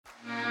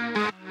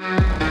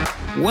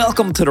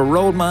Welcome to the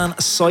Roadman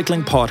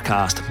Cycling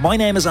Podcast. My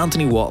name is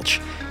Anthony Walsh.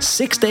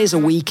 6 days a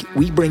week,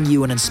 we bring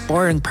you an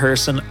inspiring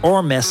person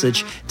or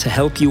message to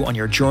help you on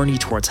your journey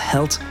towards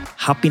health,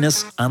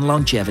 happiness, and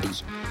longevity.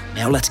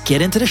 Now let's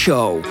get into the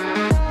show.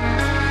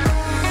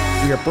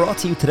 We are brought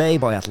to you today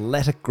by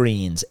Athletic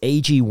Greens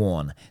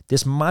AG1.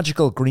 This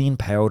magical green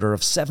powder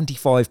of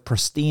 75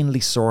 pristinely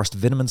sourced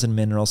vitamins and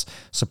minerals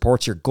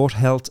supports your gut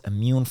health,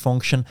 immune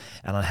function,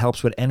 and it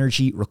helps with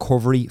energy,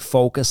 recovery,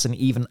 focus, and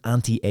even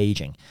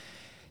anti-aging.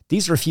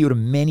 These are a few of the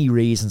many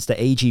reasons that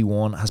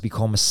AG1 has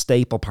become a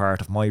staple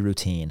part of my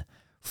routine.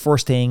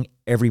 First thing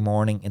every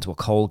morning into a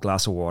cold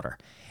glass of water.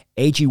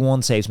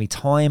 AG1 saves me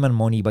time and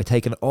money by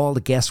taking all the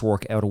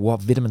guesswork out of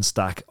what vitamin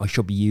stack I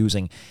should be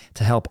using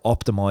to help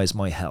optimize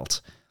my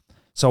health.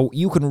 So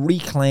you can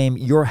reclaim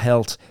your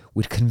health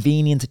with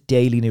convenient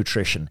daily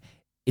nutrition.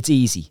 It's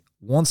easy.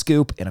 1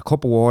 scoop in a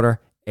cup of water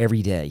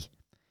every day.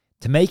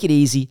 To make it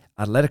easy,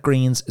 Athletic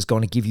Greens is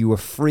going to give you a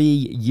free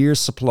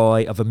year's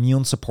supply of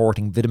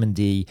immune-supporting vitamin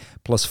D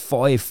plus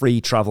 5 free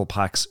travel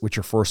packs with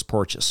your first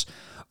purchase.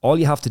 All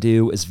you have to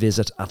do is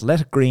visit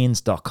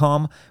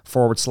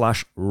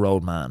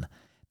athleticgreens.com/roadman.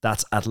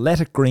 That's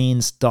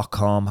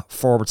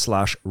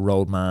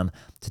athleticgreens.com/roadman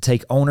to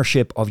take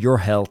ownership of your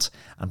health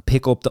and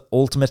pick up the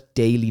ultimate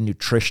daily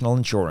nutritional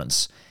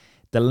insurance.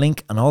 The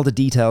link and all the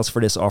details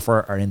for this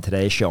offer are in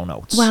today's show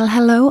notes. Well,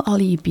 hello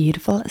all you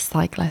beautiful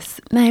cyclists.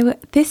 Now,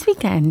 this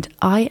weekend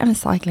I am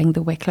cycling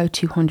the Wicklow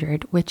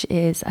 200, which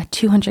is a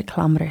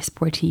 200-kilometre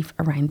sportive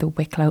around the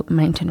Wicklow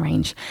mountain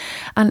range.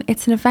 And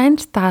it's an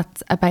event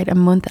that's about a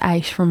month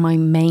out from my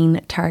main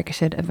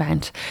targeted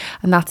event,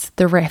 and that's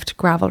the Rift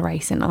gravel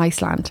race in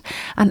Iceland.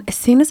 And as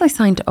soon as I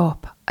signed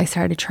up, I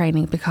started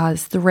training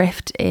because the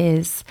Rift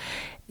is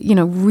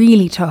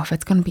really tough.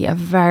 It's going to be a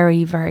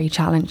very, very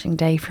challenging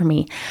day for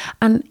me.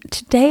 And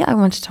today I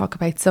want to talk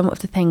about some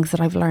of the things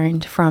that I've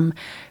learned from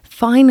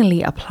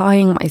finally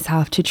applying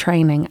myself to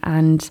training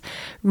and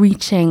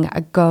reaching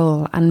a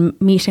goal and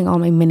meeting all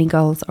my mini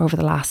goals over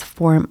the last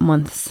 4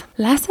 months.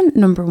 Lesson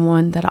number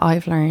 1 that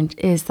I've learned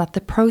is that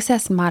the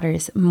process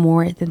matters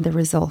more than the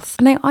results.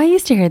 Now, I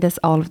used to hear this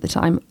all of the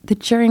time. The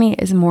journey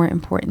is more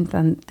important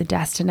than the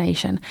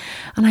destination.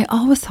 And I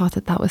always thought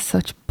that was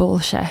such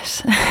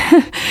bullshit.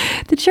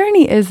 The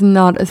journey is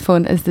not as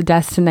fun as the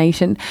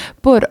destination.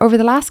 But over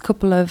the last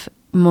couple of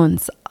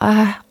months,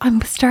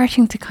 I'm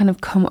starting to kind of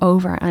come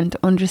over and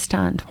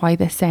understand why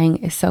this saying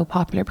is so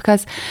popular,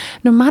 because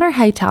no matter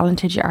how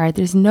talented you are,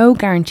 there's no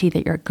guarantee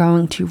that you're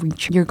going to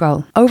reach your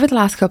goal. Over the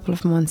last couple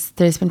of months,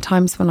 there's been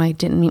times when I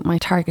didn't meet my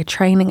target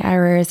training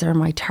hours or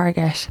my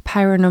target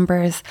power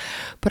numbers,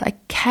 but I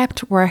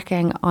kept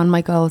working on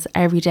my goals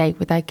every day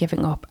without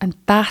giving up. And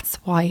that's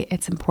why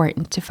it's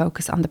important to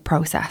focus on the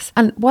process.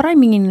 And what I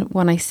mean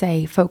when I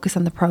say focus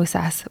on the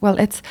process, well,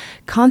 it's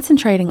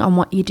concentrating on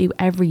what you do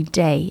every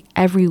day,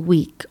 every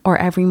week, or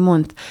every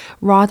month,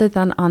 rather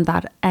than on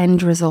that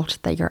end result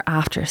that you're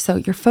after. So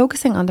you're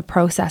focusing on the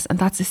process, and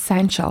that's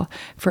essential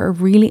for a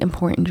really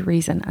important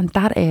reason, and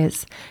that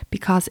is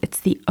because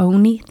it's the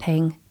only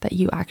thing that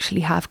you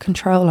actually have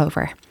control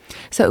over.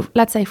 So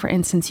let's say, for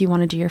instance, you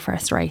want to do your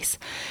first race.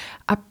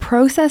 A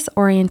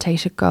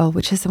process-orientated goal,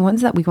 which is the ones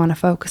that we want to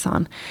focus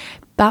on,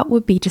 that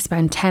would be to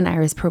spend 10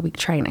 hours per week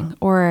training,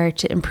 or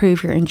to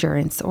improve your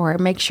endurance, or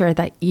make sure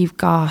that you've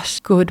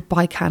got good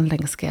bike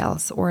handling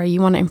skills, or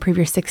you want to improve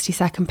your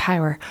 60-second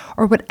power,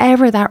 or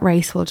whatever that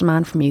race will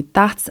demand from you.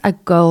 That's a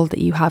goal that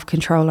you have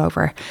control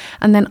over.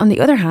 And then on the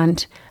other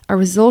hand, a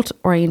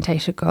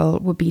result-orientated goal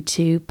would be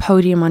to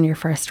podium on your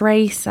first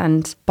race,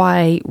 and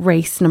by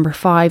race number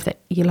 5 that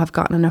you'll have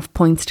gotten enough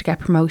points to get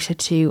promoted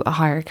to a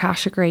higher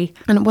category.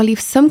 And while you've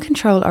some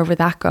control over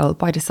that goal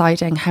by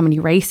deciding how many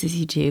races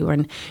you do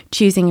and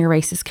choosing your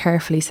races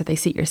carefully so they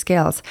suit your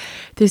skills,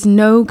 there's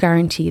no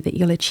guarantee that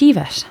you'll achieve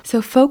it.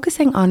 So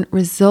focusing on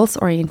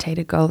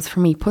results-orientated goals for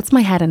me puts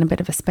my head in a bit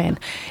of a spin.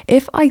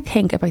 If I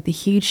think about the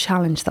huge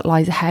challenge that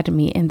lies ahead of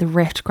me in the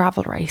Rift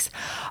gravel race,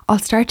 I'll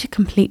start to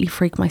completely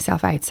freak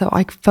myself out. So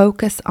I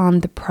focus on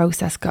the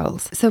process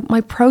goals. So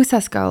my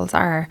process goals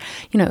are,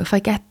 if I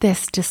get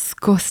this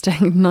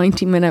disgusting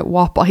 90-minute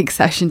watt bike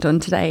session done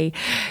today,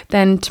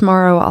 then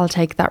tomorrow I'll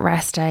take that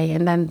rest day,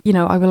 and then,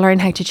 I will learn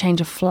how to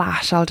change a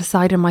flat. I'll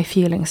decide on my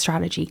fueling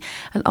strategy.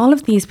 And all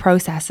of these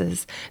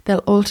processes,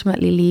 they'll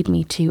ultimately lead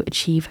me to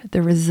achieve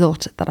the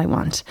result that I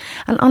want.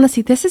 And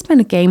honestly, this has been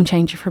a game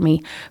changer for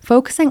me.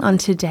 Focusing on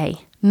today,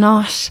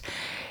 not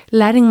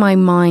letting my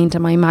mind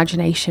and my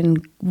imagination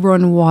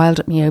run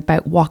wild at me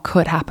about what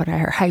could happen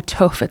or how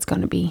tough it's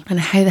going to be and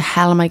how the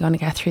hell am I going to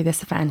get through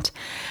this event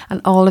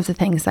and all of the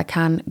things that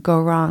can go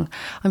wrong.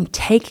 I'm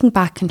taking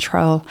back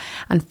control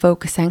and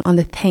focusing on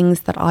the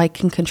things that I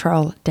can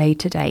control day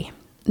to day.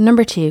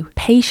 Number 2,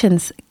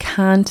 patience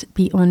can't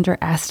be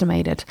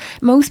underestimated.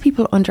 Most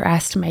people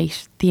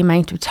underestimate the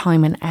amount of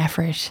time and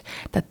effort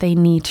that they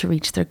need to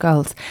reach their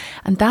goals.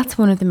 And that's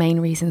one of the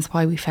main reasons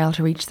why we fail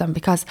to reach them,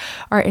 because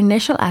our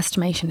initial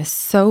estimation is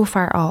so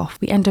far off.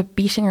 We end up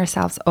beating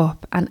ourselves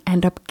up and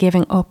end up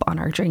giving up on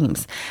our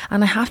dreams.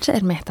 And I have to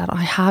admit that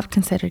I have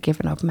considered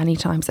giving up many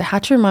times. I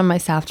had to remind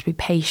myself to be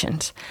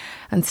patient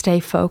and stay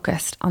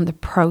focused on the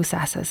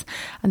processes.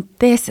 And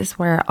this is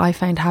where I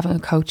find having a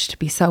coach to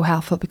be so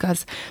helpful,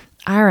 because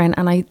Aaron,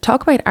 and I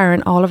talk about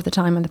Aaron all of the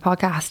time on the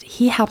podcast,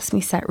 he helps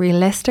me set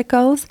realistic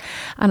goals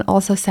and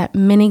also set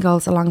mini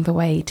goals along the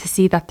way to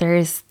see that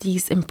there's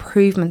these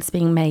improvements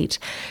being made.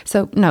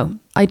 So no,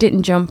 I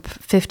didn't jump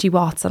 50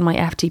 watts on my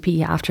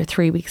FTP after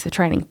 3 weeks of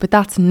training, but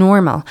that's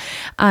normal.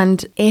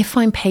 And if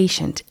I'm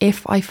patient,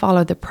 if I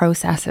follow the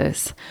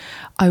processes,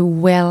 I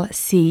will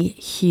see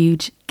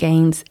huge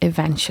gains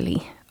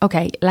eventually.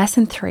 Okay,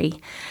 lesson 3.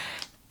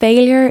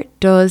 Failure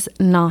does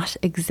not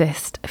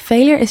exist.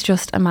 Failure is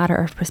just a matter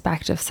of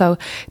perspective. So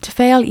to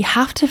fail, you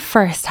have to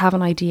first have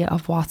an idea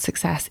of what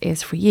success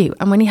is for you.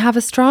 And when you have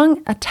a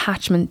strong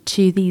attachment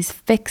to these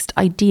fixed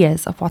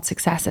ideas of what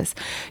success is,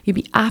 you'll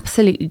be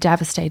absolutely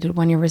devastated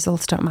when your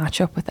results don't match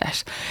up with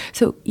it.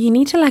 So you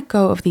need to let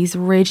go of these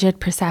rigid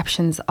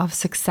perceptions of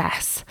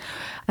success.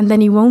 And then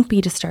you won't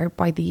be disturbed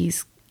by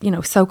these,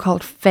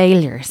 so-called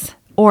failures.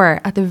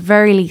 Or at the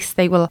very least,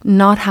 they will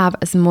not have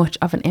as much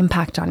of an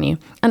impact on you.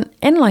 And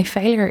in life,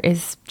 failure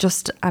is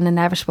just an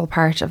inevitable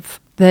part of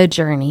the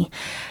journey.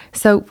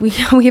 So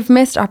we've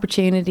missed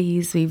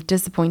opportunities, we've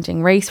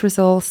disappointing race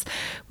results,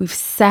 we've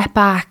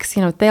setbacks,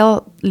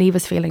 they'll leave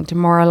us feeling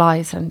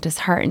demoralised and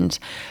disheartened.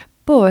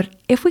 But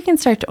if we can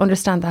start to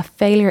understand that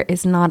failure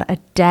is not a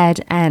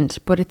dead end,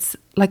 but it's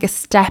like a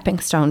stepping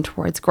stone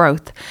towards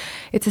growth.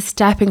 It's a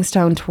stepping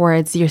stone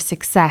towards your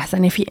success.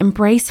 And if you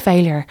embrace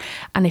failure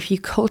and if you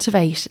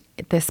cultivate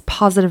this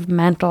positive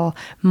mental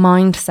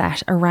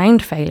mindset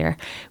around failure,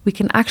 we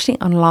can actually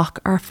unlock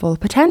our full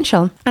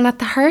potential. And at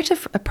the heart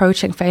of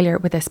approaching failure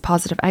with this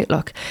positive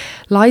outlook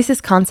lies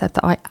this concept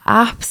that I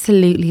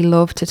absolutely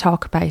love to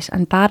talk about,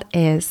 and that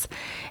is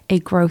a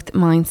growth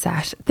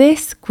mindset.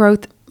 This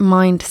growth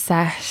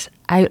mindset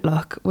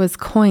outlook was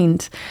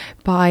coined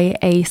by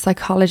a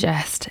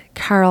psychologist,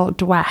 Carol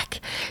Dweck.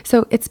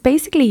 So it's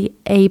basically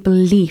a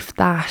belief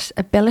that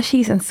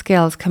abilities and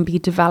skills can be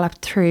developed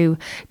through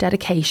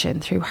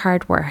dedication, through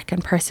hard work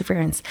and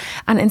perseverance.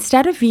 And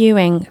instead of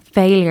viewing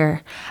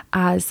failure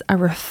as a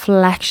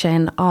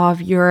reflection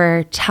of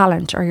your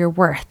talent or your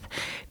worth,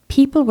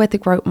 people with a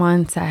growth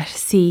mindset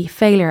see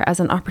failure as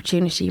an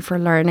opportunity for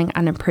learning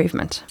and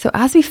improvement. So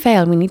as we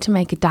fail, we need to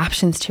make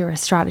adaptations to our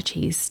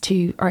strategies,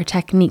 to our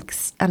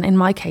techniques, and in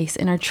my case,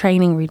 in our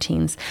training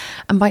routines.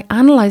 And by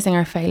analysing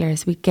our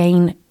failures, we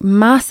gain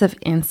massive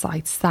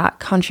insights that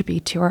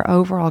contribute to our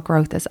overall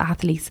growth as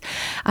athletes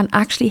and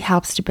actually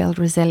helps to build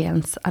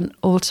resilience and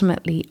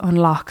ultimately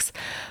unlocks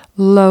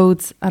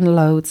loads and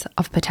loads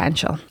of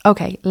potential.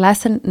 Okay,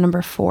 lesson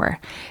number 4.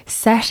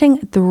 Setting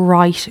the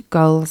right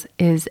goals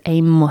is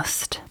a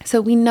must. So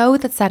we know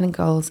that setting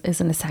goals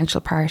is an essential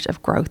part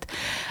of growth.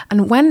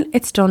 And when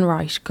it's done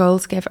right,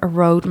 goals give a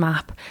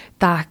roadmap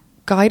that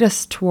guide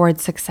us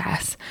towards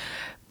success.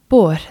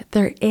 But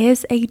there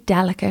is a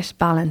delicate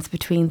balance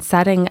between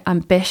setting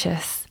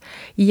ambitious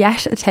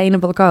yet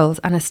attainable goals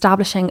and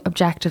establishing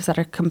objectives that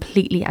are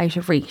completely out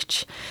of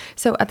reach.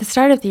 So at the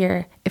start of the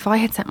year, if I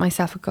had set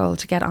myself a goal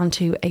to get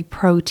onto a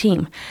pro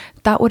team,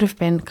 that would have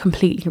been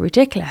completely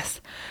ridiculous.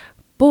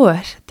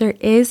 But there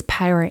is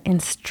power in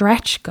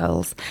stretch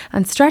goals.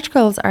 And stretch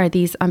goals are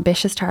these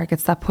ambitious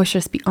targets that push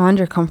us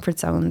beyond our comfort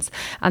zones,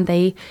 and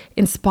they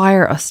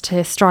inspire us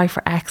to strive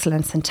for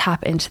excellence and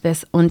tap into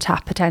this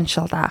untapped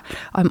potential that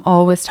I'm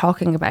always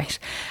talking about.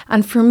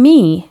 And for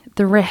me,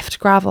 the Rift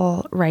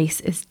gravel race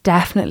is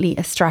definitely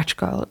a stretch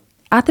goal.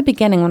 At the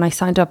beginning, when I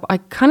signed up, I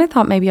kind of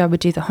thought maybe I would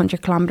do the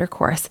 100-kilometer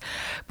course,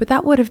 but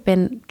that would have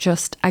been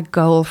just a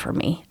goal for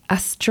me. A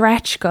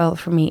stretch goal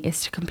for me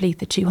is to complete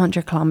the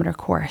 200-kilometer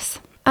course.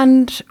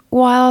 And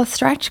while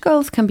stretch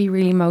goals can be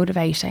really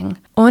motivating,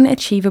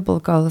 unachievable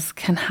goals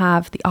can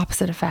have the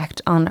opposite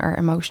effect on our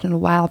emotional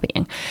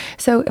well-being.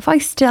 So if I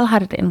still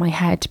had it in my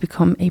head to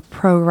become a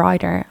pro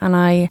rider and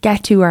I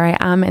get to where I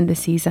am in the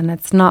season,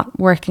 it's not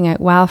working out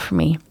well for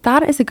me,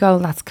 that is a goal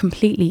that's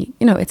completely,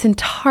 it's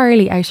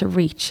entirely out of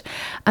reach.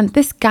 And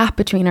this gap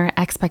between our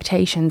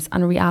expectations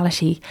and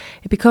reality,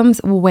 it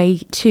becomes way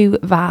too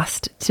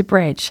vast to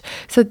bridge.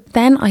 So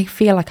then I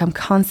feel like I'm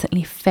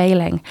constantly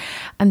failing.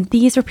 And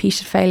these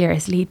repeated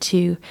failures lead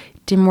to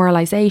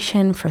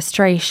demoralization,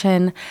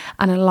 frustration,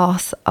 and a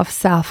loss of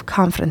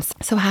self-confidence.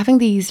 So having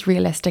these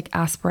realistic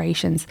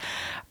aspirations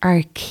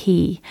are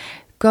key.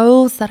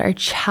 Goals that are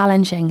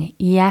challenging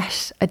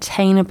yet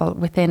attainable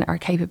within our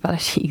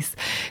capabilities.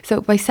 So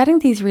by setting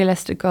these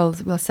realistic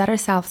goals, we'll set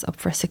ourselves up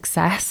for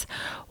success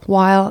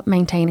while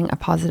maintaining a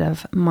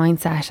positive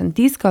mindset. And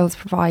these goals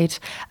provide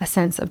a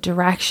sense of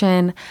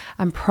direction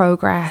and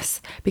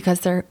progress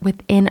because they're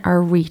within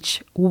our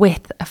reach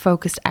with a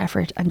focused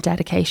effort and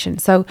dedication.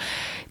 So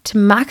to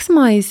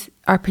maximize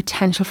our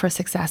potential for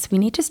success, we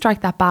need to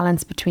strike that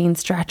balance between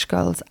stretch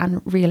goals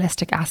and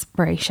realistic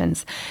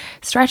aspirations.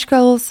 Stretch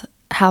goals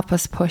help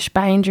us push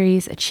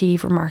boundaries,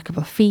 achieve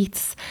remarkable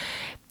feats.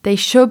 They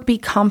should be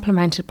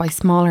complemented by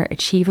smaller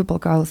achievable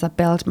goals that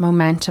build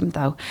momentum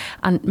though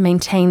and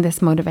maintain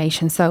this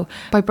motivation. So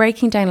by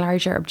breaking down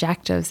larger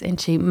objectives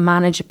into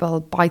manageable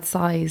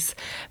bite-sized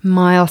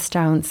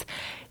milestones,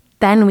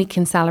 then we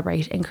can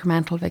celebrate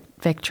incremental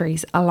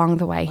victories along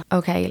the way.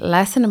 Okay,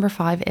 lesson number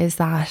 5 is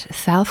that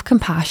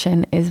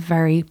self-compassion is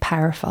very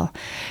powerful.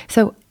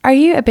 So are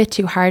you a bit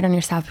too hard on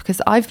yourself?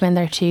 Because I've been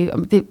there too.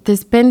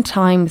 There's been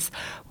times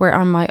where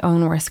I'm my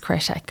own worst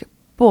critic.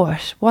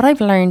 But what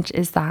I've learned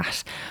is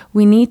that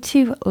we need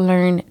to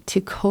learn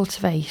to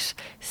cultivate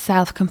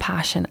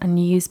self-compassion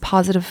and use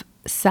positive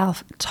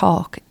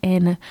self-talk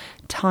in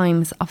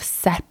times of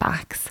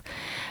setbacks.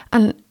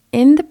 And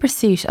in the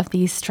pursuit of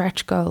these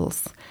stretch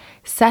goals,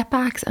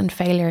 setbacks and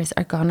failures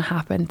are going to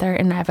happen. They're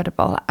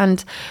inevitable.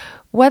 And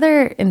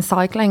whether in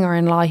cycling or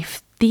in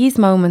life, these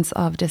moments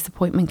of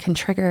disappointment can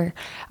trigger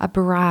a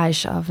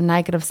barrage of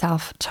negative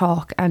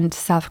self-talk and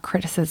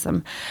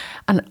self-criticism.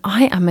 And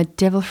I am a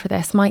devil for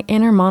this. My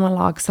inner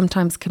monologue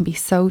sometimes can be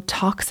so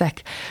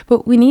toxic,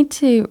 but we need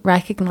to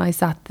recognize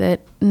that the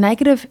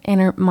negative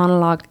inner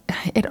monologue,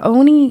 it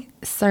only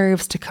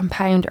serves to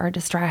compound our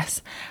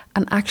distress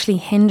and actually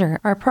hinder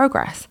our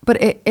progress. But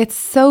it's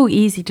so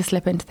easy to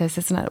slip into this,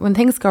 isn't it? When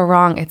things go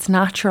wrong, it's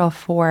natural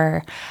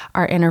for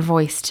our inner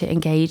voice to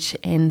engage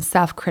in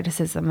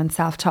self-criticism and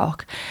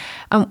self-talk.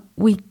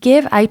 We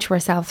give out to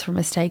ourselves for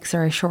mistakes or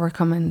our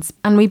shortcomings,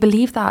 and we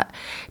believe that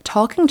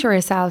talking to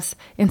ourselves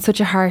in such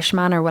a harsh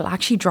manner will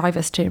actually drive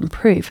us to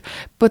improve.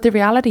 But the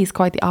reality is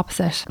quite the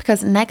opposite,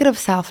 because negative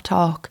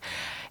self-talk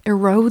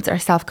erodes our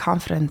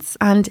self-confidence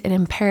and it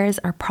impairs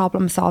our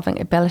problem-solving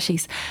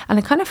abilities, and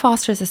it kind of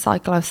fosters a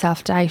cycle of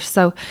self-doubt.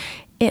 So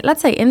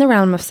let's say in the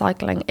realm of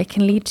cycling, it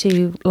can lead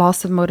to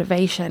loss of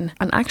motivation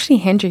and actually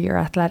hinder your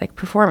athletic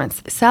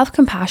performance.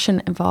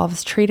 Self-compassion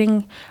involves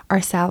treating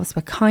ourselves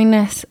with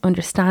kindness,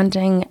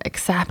 understanding,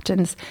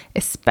 acceptance,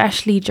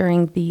 especially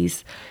during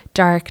these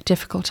dark,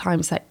 difficult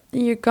times that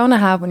you're going to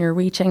have when you're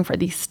reaching for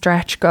these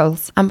stretch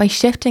goals. And by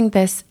shifting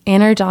this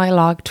inner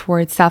dialogue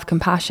towards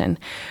self-compassion,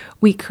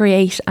 we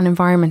create an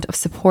environment of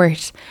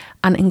support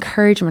and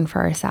encouragement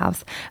for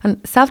ourselves.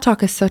 And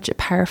self-talk is such a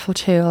powerful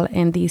tool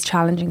in these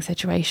challenging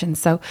situations.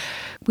 So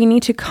we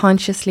need to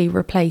consciously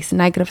replace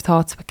negative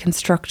thoughts with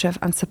constructive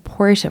and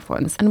supportive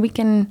ones. And we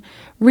can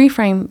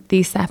reframe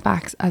these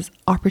setbacks as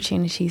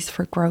opportunities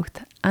for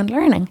growth and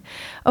learning.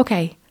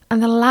 Okay.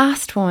 And the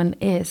last one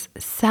is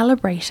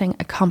celebrating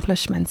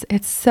accomplishments.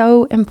 It's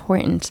so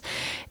important.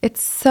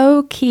 It's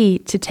so key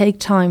to take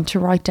time to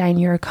write down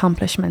your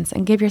accomplishments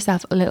and give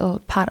yourself a little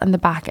pat on the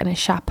back and a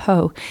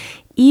chapeau.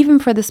 Even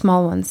for the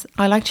small ones,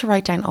 I like to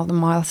write down all the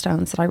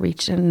milestones that I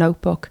reached in a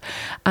notebook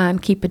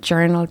and keep a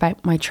journal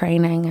about my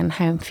training and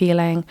how I'm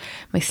feeling,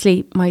 my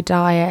sleep, my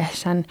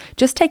diet, and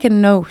just take a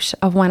note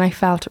of when I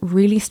felt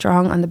really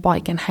strong on the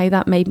bike and how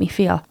that made me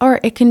feel. Or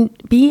it can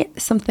be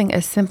something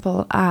as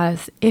simple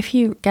as, if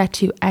you get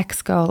to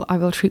X goal, I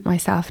will treat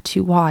myself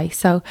to Y.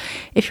 So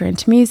if you're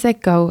into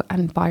music, go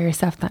and buy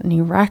yourself that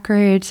new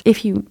record.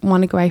 If you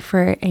want to go out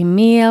for a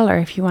meal, or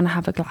if you want to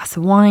have a glass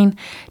of wine,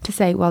 to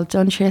say well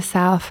done to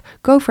yourself,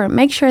 go for it.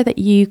 Make sure that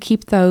you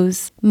keep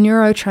those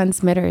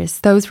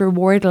neurotransmitters, those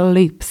reward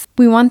loops.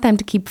 We want them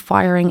to keep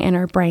firing in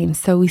our brains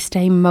so we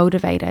stay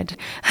motivated.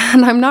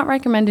 And I'm not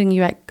recommending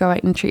you go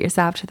out and treat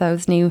yourself to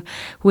those new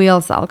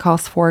wheels that'll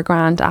cost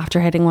 $4,000 after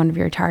hitting one of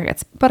your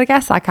targets. But I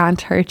guess that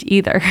can't hurt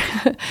either.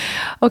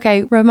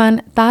 Okay,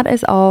 Roman, that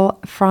is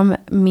all from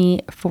me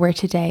for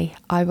today.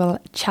 I will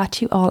chat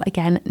to you all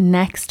again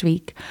next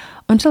week.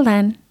 Until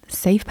then,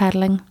 safe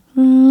pedaling.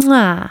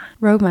 Mwah.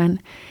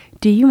 Roman,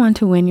 do you want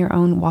to win your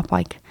own watt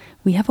bike?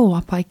 We have a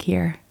watt bike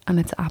here and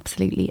it's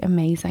absolutely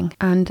amazing.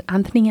 And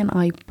Anthony and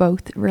I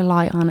both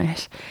rely on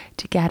it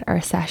to get our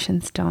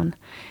sessions done.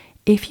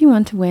 If you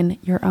want to win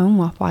your own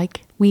watt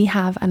bike, we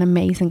have an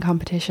amazing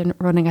competition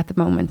running at the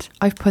moment.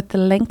 I've put the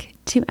link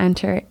to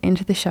enter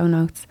into the show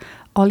notes.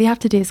 All you have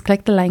to do is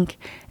click the link,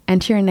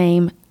 enter your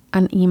name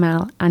and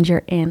email, and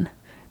you're in.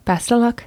 Best of luck.